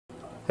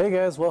Hey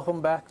guys,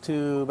 welcome back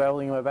to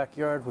Battling in My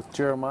Backyard with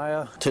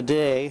Jeremiah.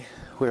 Today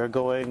we are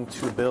going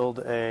to build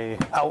a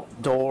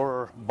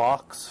outdoor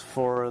box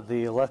for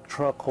the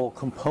electrical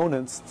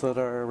components that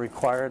are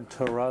required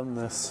to run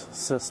this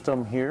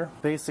system here.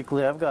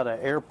 Basically, I've got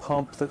an air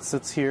pump that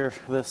sits here,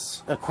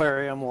 this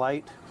aquarium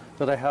light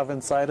that I have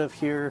inside of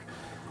here.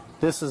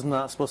 This is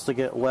not supposed to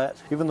get wet.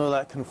 Even though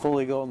that can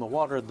fully go in the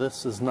water,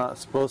 this is not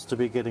supposed to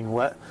be getting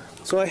wet.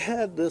 So I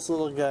had this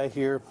little guy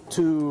here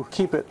to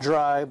keep it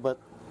dry, but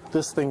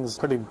this thing's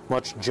pretty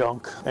much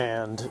junk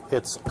and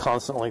it's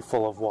constantly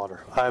full of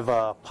water. I've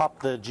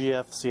popped the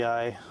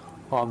GFCI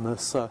on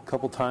this a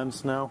couple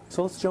times now.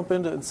 So let's jump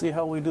into it and see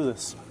how we do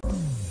this.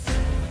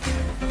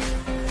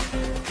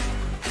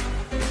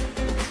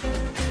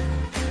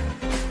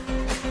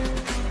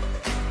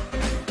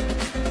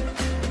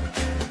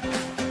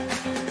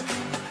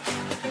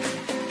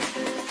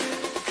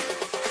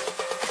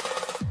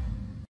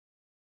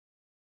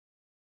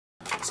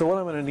 So what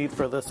I'm going to need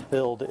for this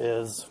build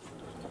is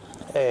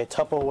a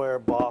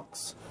Tupperware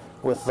box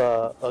with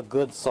a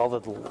good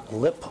solid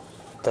lip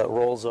that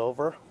rolls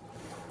over.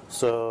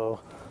 So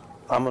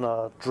I'm going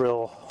to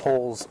drill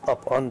holes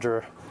up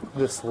under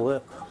this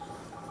lip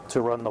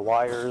to run the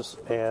wires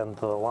and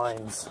the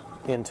lines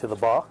into the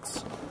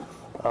box.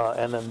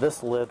 And then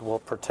this lid will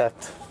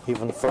protect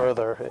even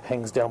further. It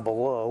hangs down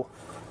below,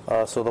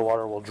 so the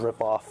water will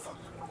drip off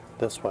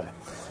this way.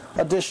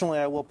 Additionally,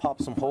 I will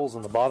pop some holes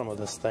in the bottom of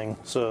this thing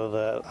so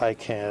that I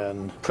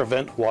can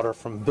prevent water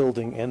from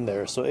building in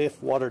there. So if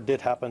water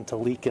did happen to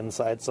leak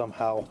inside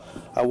somehow,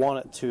 I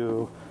want it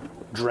to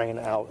drain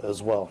out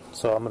as well.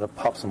 So I'm going to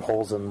pop some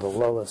holes in the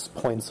lowest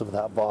points of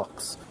that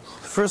box.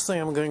 First thing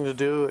I'm going to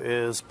do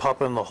is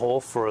pop in the hole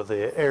for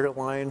the air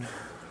line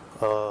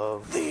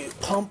of the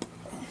pump.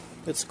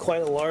 It's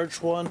quite a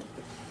large one.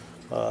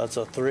 It's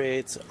a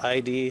 3/8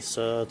 ID,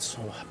 so it's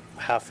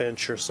 ½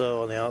 inch or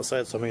so on the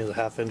outside, so I'm going to use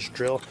a ½ inch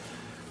drill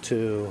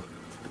to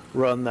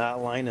run that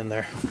line in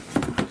there.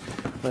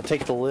 I'm going to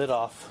take the lid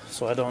off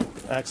so I don't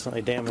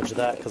accidentally damage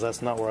that, because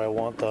that's not where I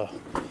want the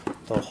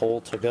hole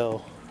to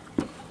go.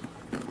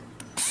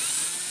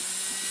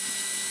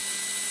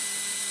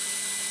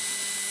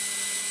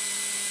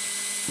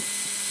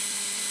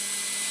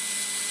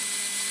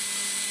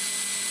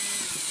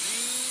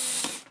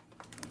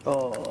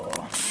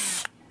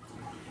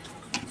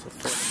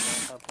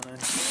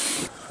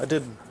 I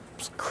did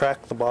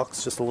crack the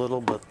box just a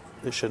little, but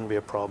it shouldn't be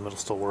a problem. It'll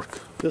still work.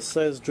 This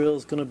size drill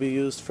is going to be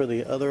used for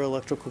the other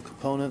electrical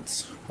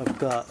components. I've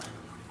got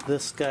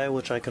this guy,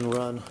 which I can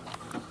run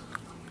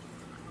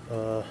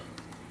that's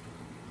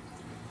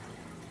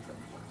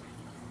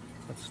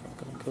not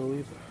going to go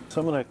either.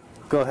 So I'm going to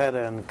go ahead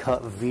and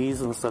cut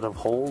V's instead of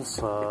holes.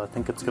 I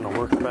think it's going to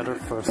work better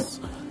for us,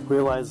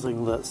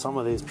 realizing that some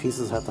of these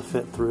pieces have to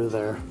fit through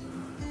there.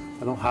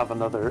 I don't have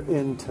another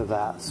end to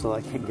that, so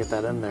I can't get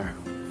that in there.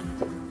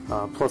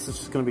 Plus it's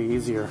just going to be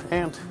easier,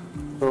 and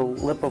the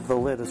lip of the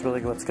lid is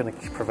really what's going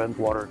to prevent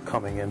water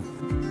coming in.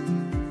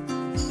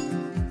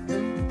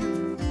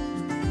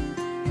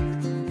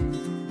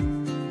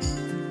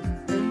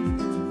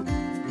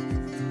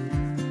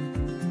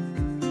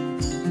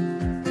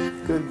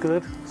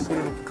 Good. See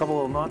a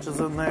couple of notches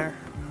in there.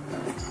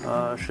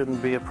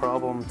 Shouldn't be a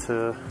problem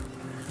to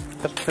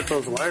fit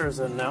those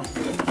wires in now.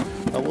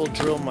 I will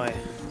drill my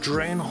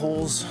drain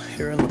holes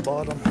here in the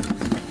bottom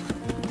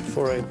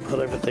before I put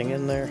everything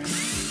in there.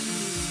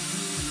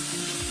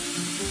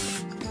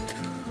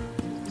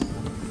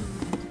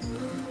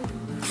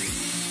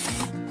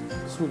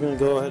 So we're going to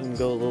go ahead and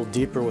go a little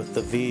deeper with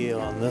the V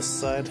on this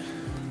side.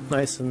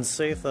 Nice and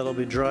safe, that'll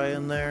be dry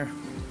in there.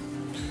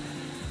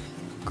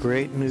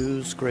 Great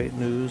news, great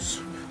news.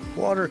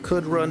 Water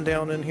could run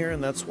down in here,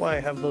 and that's why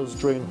I have those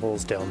drain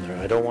holes down there.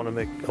 I want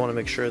to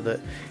make sure that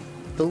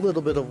the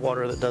little bit of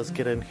water that does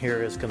get in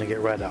here is going to get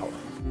right out.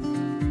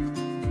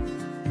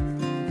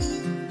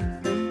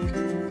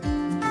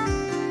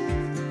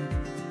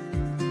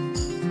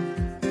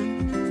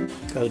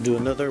 Got to do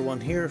another one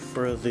here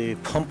for the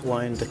pump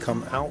line to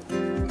come out.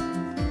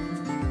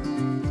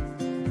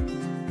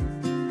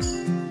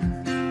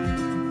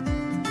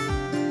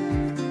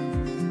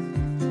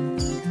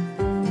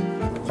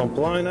 Pump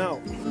line out.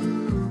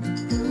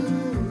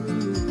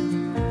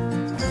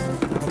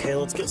 Okay,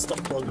 let's get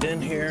stuff plugged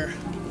in here.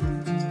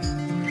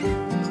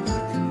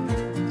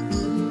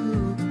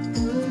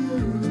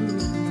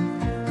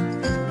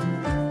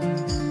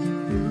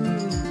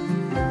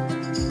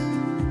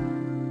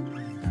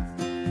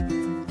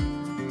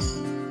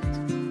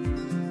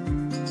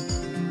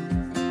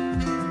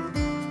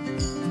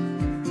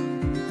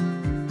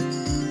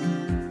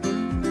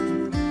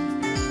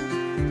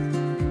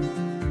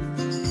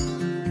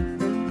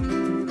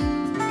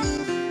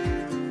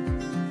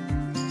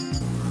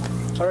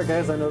 Alright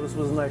guys, I know this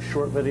was a nice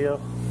short video,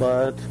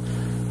 but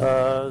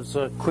it's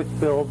a quick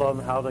build on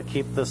how to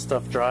keep this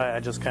stuff dry.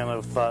 I just kind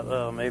of thought,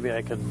 oh, maybe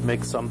I could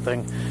make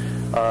something.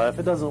 If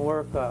it doesn't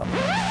work,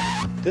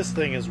 This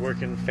thing is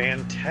working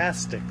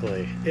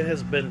fantastically. It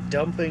has been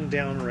dumping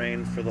down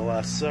rain for the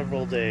last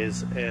several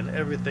days and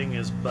everything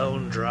is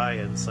bone dry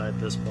inside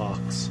this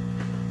box.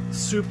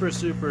 Super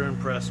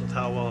impressed with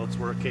how well it's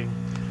working.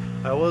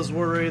 I was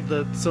worried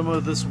that some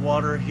of this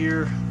water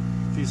here,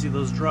 if you see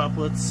those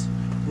droplets,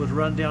 would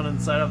run down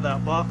inside of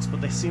that box, but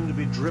they seem to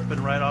be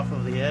dripping right off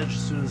of the edge as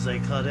soon as they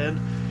cut in,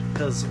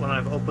 because when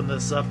I've opened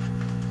this up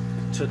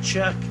to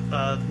check,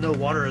 no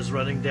water is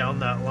running down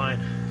that line,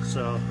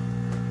 so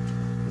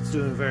it's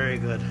doing very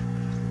good.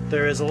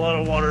 There is a lot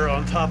of water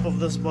on top of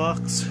this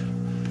box.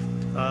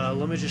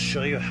 Let me just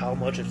show you how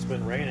much it's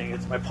been raining.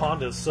 My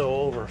pond is so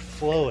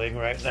overflowing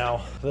right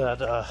now that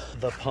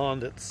the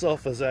pond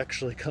itself is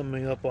actually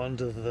coming up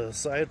onto the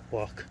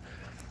sidewalk.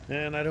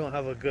 And I don't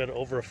have a good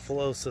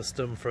overflow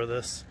system for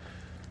this.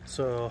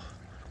 So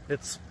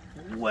it's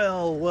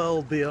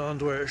well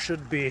beyond where it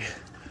should be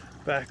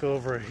back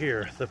over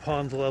here. The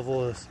pond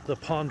level is, the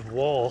pond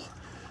wall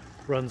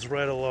runs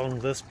right along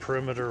this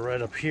perimeter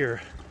right up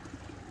here.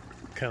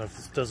 Kind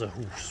of does a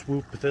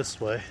swoop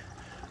this way.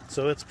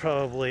 So it's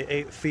probably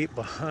 8 feet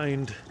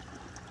behind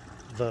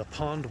the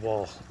pond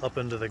wall up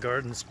into the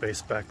garden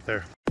space back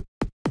there.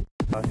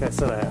 Like I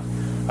said,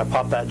 I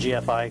popped that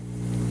GFI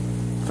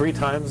 3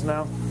 times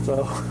now,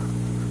 so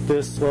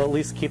this will at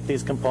least keep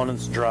these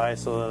components dry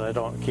so that I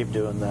don't keep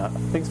doing that.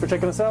 Thanks for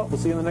checking us out. We'll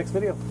see you in the next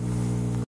video.